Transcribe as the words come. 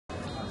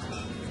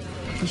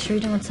You sure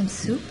you don't want some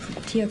soup,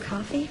 tea, or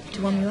coffee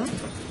to warm you up?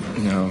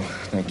 No,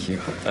 thank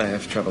you. I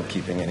have trouble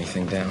keeping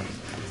anything down.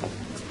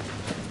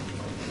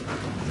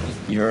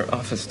 Your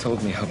office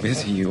told me how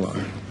busy you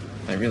are.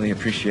 I really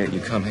appreciate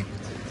you coming.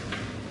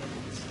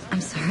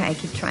 I'm sorry, I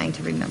keep trying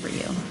to remember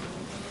you.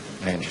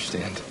 I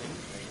understand.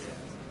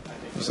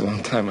 It was a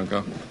long time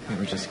ago. We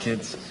were just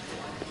kids.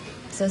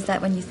 So is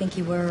that when you think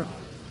you were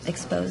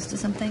exposed to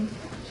something?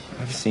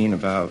 I've seen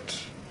about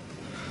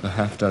a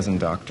half-dozen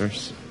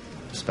doctors,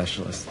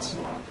 specialists.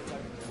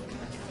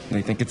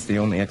 They think it's the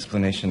only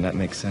explanation that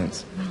makes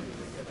sense. Well,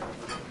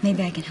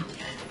 maybe I can help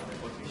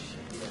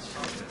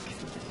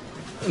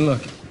you.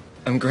 Look,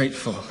 I'm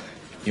grateful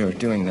you're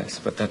doing this,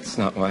 but that's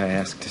not why I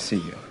asked to see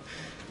you.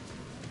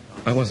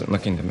 I wasn't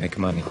looking to make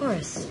money. Of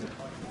course.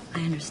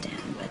 I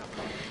understand, but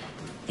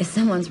if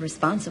someone's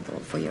responsible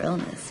for your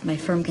illness, my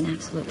firm can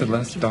absolutely The help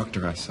last you.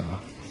 doctor I saw,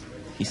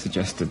 he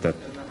suggested that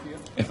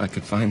if I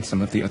could find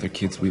some of the other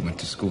kids we went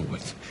to school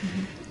with,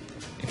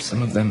 if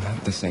some of them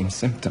have the same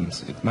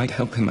symptoms, it might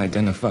help him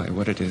identify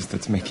what it is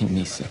that's making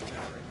me sick.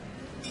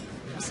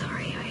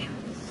 Sorry,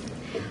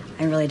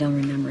 I really don't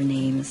remember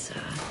names.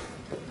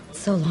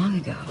 So long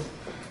ago.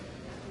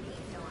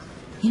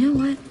 You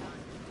know what?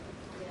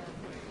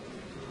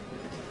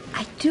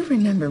 I do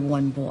remember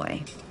one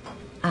boy.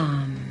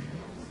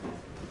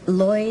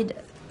 Lloyd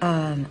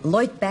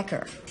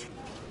Becker.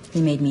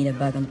 He made me eat a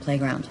bug on the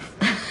playground.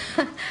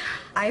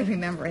 I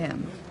remember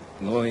him.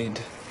 Lloyd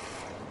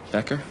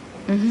Becker?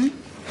 Mm-hmm.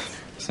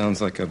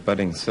 Sounds like a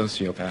budding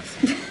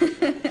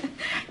sociopath.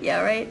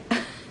 Yeah, right?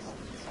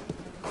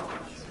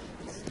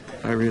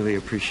 I really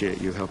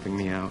appreciate you helping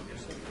me out.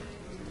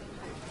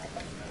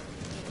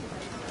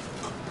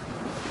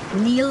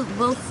 Neil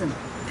Wilson,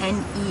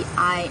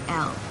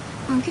 N-E-I-L.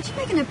 Could you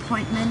make an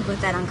appointment with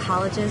that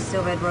oncologist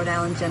over at Rhode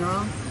Island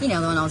General? You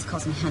know, the one always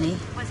calls him Honey.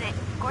 Was it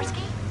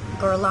Gorski?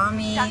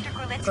 Gorlami. Dr.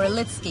 Gorlitsky?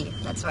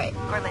 Gorlitsky, that's right.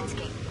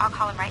 Gorlitsky. I'll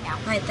call him right now.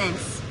 All right,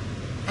 thanks.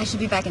 I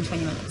should be back in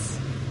 20 minutes.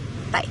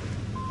 Bye.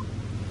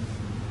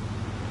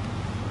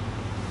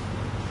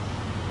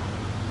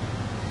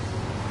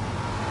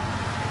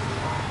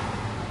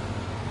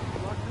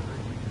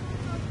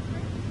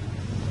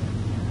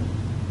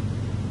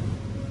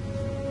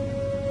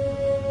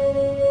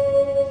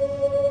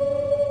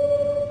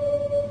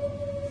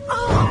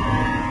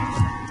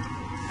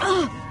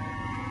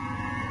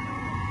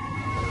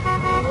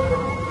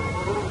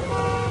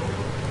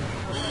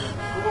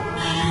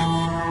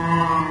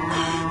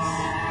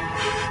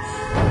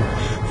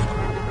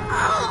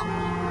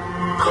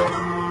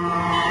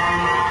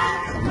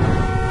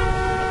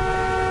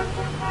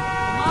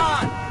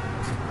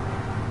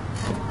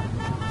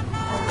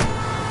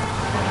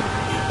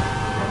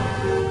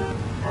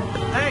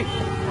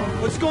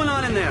 What's going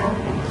on in there?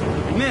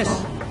 Miss?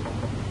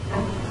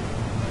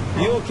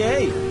 You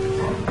okay?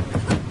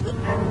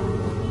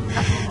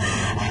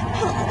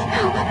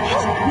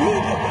 Help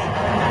me.